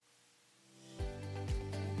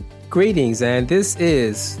Greetings, and this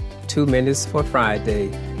is 2 Minutes for Friday,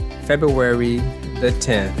 February the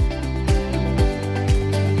 10th.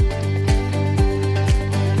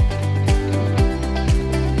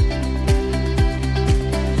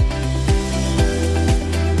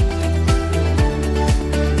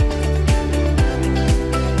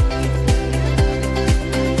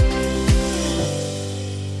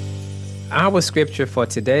 Our scripture for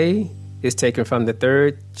today is taken from the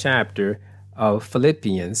 3rd chapter of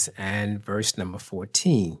Philippians and verse number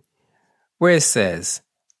 14, where it says,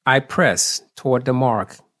 I press toward the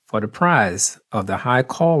mark for the prize of the high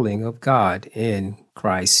calling of God in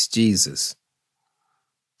Christ Jesus.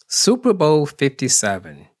 Super Bowl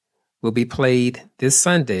 57 will be played this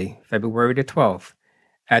Sunday, February the 12th,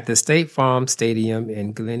 at the State Farm Stadium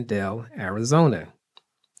in Glendale, Arizona.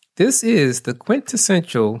 This is the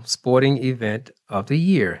quintessential sporting event of the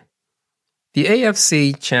year. The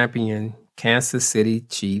AFC champion Kansas City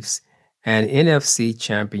Chiefs and NFC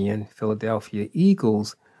champion Philadelphia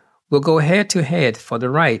Eagles will go head-to-head for the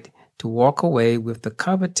right to walk away with the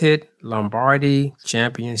coveted Lombardi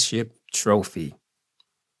Championship trophy.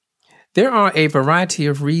 There are a variety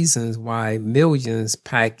of reasons why millions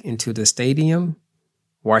pack into the stadium,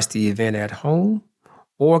 watch the event at home,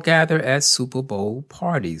 or gather at Super Bowl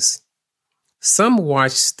parties. Some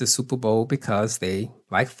watch the Super Bowl because they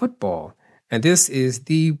like football, and this is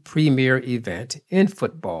the premier event in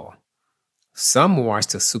football. Some watch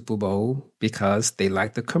the Super Bowl because they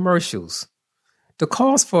like the commercials. The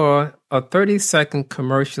cost for a 30-second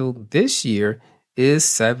commercial this year is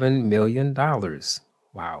 $7 million.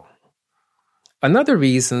 Wow. Another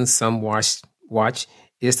reason some watch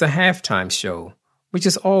is the halftime show, which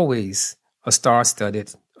is always a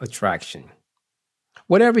star-studded attraction.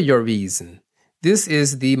 Whatever your reason, this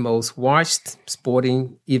is the most watched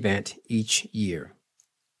sporting event each year.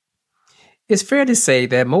 It's fair to say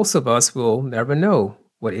that most of us will never know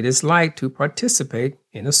what it is like to participate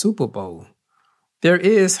in a Super Bowl. There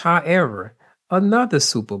is, however, another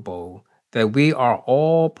Super Bowl that we are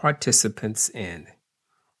all participants in.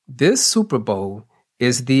 This Super Bowl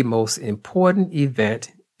is the most important event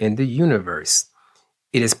in the universe.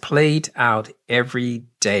 It is played out every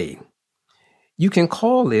day. You can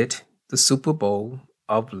call it the Super Bowl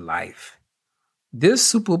of life. This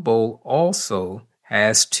Super Bowl also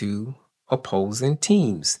has two opposing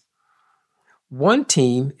teams. One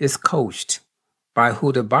team is coached by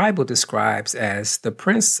who the Bible describes as the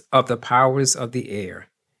prince of the powers of the air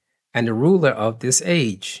and the ruler of this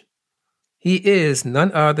age. He is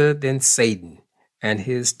none other than Satan and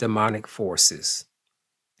his demonic forces.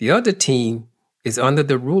 The other team is under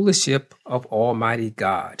the rulership of Almighty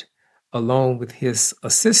God, along with his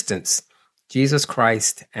assistants, Jesus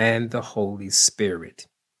Christ and the Holy Spirit.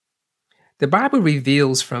 The Bible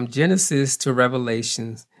reveals from Genesis to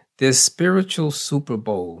Revelation this spiritual Super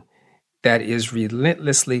Bowl that is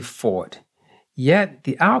relentlessly fought, yet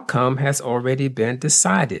the outcome has already been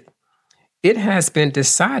decided. It has been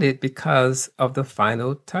decided because of the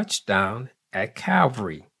final touchdown at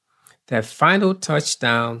Calvary. That final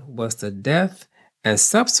touchdown was the death and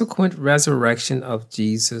subsequent resurrection of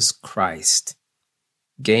Jesus Christ.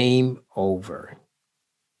 Game over.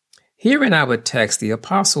 Here in our text, the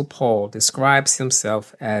Apostle Paul describes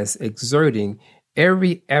himself as exerting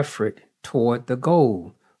every effort toward the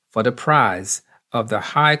goal for the prize of the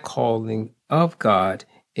high calling of God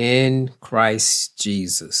in Christ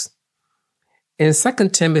Jesus. In 2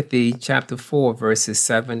 Timothy chapter 4, verses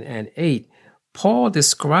 7 and 8, Paul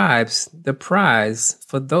describes the prize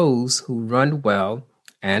for those who run well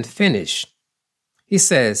and finish. He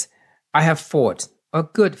says, I have fought a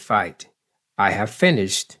good fight. I have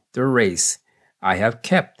finished the race. I have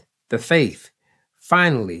kept the faith.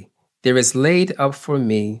 Finally, there is laid up for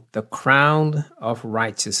me the crown of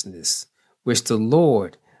righteousness, which the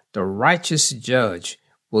Lord, the righteous judge,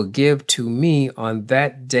 will give to me on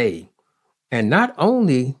that day, and not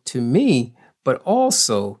only to me, but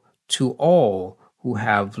also to all who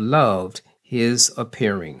have loved his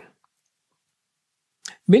appearing.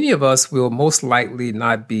 Many of us will most likely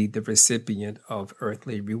not be the recipient of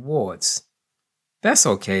earthly rewards. That's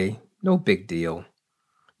okay, no big deal.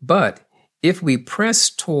 But if we press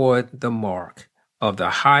toward the mark of the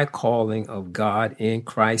high calling of God in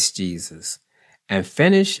Christ Jesus and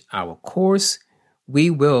finish our course, we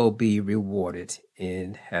will be rewarded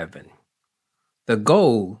in heaven. The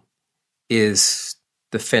goal is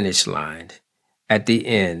the finish line at the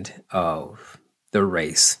end of the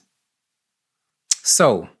race.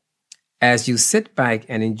 So, as you sit back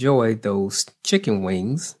and enjoy those chicken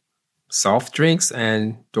wings, soft drinks,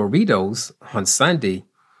 and Doritos on Sunday,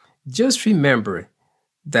 just remember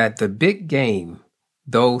that the big game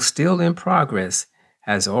though still in progress,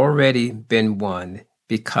 has already been won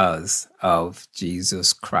because of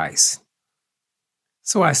Jesus Christ.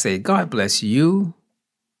 So I say, God bless you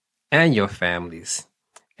and your families,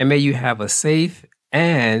 and may you have a safe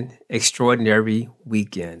and extraordinary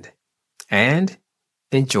weekend, and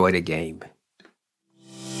enjoy the game.